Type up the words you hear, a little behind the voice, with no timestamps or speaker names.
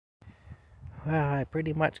Well, I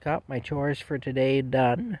pretty much got my chores for today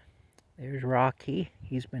done. There's Rocky.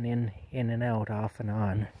 He's been in and out, off and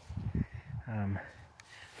on.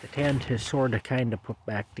 The tent is sort of kind of put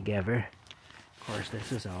back together. Of course,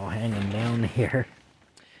 this is all hanging down here.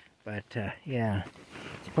 But, yeah,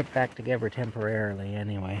 it's put back together temporarily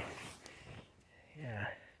anyway. Yeah,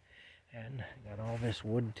 and got all this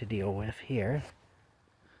wood to deal with here.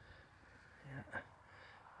 Yeah,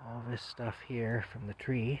 all this stuff here from the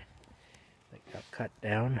tree that got cut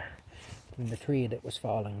down, from the tree that was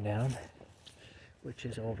falling down, which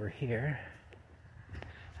is over here.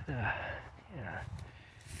 Yeah,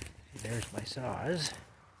 see, there's my saws.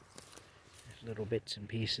 There's little bits and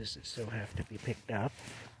pieces that still have to be picked up.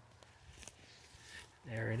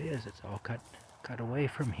 There it is. It's all cut away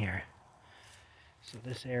from here. So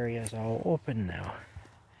this area is all open now,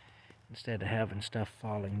 instead of having stuff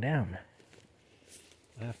falling down.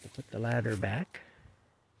 We'll have to put the ladder back.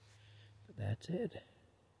 But that's it.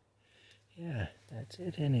 Yeah, that's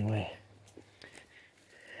it anyway.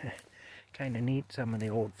 Kind of neat, some of the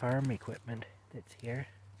old farm equipment that's here.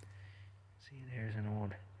 See, there's an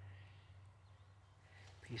old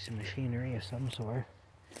piece of machinery of some sort.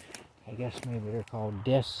 I guess maybe they're called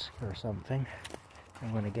discs or something.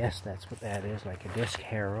 I'm going to guess that's what that is, like a disc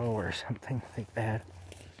harrow or something like that.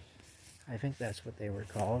 I think that's what they were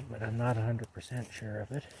called, but I'm not 100% sure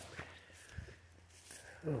of it.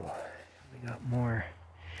 Oh, we got more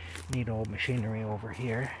neat old machinery over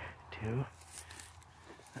here, too.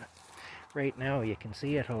 Right now you can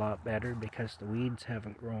see it a lot better because the weeds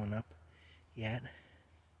haven't grown up yet.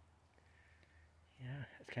 Yeah,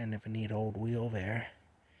 it's kind of a neat old wheel there.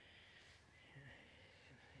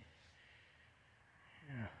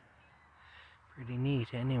 Yeah, pretty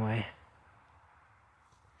neat anyway.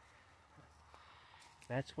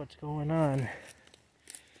 That's what's going on.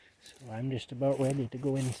 So I'm just about ready to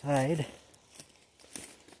go inside.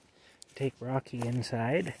 Take Rocky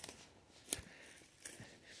inside.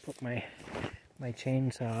 Put my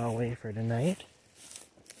chainsaw away for tonight.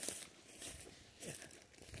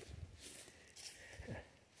 You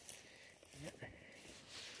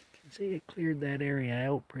can see it cleared that area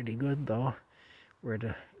out pretty good though, where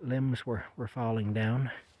the limbs were falling down.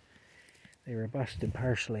 They were busted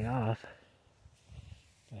partially off.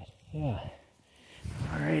 But yeah,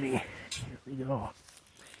 alrighty, here we go.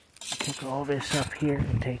 Pick all this up here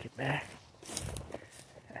and take it back.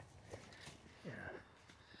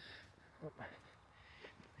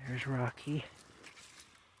 There's Rocky.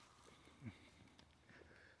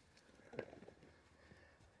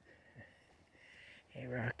 Hey,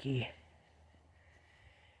 Rocky.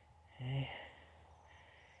 Hey.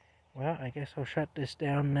 Well, I guess I'll shut this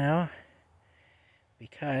down now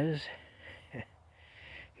because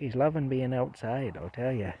he's loving being outside, I'll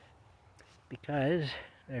tell you. Because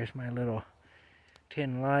there's my little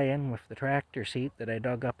tin lion with the tractor seat that I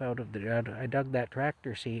dug up out of the... I dug that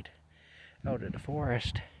tractor seat out of the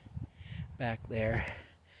forest back there.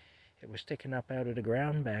 It was sticking up out of the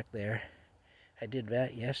ground back there. I did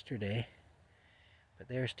that yesterday. But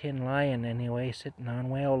there's Tin Lion anyway, sitting on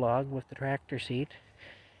whale log with the tractor seat.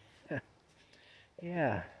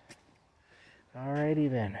 Yeah. Alrighty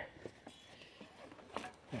then.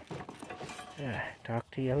 Yeah, talk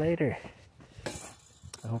to you later.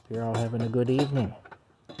 I hope you're all having a good evening.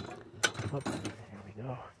 Oh, there we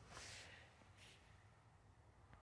go.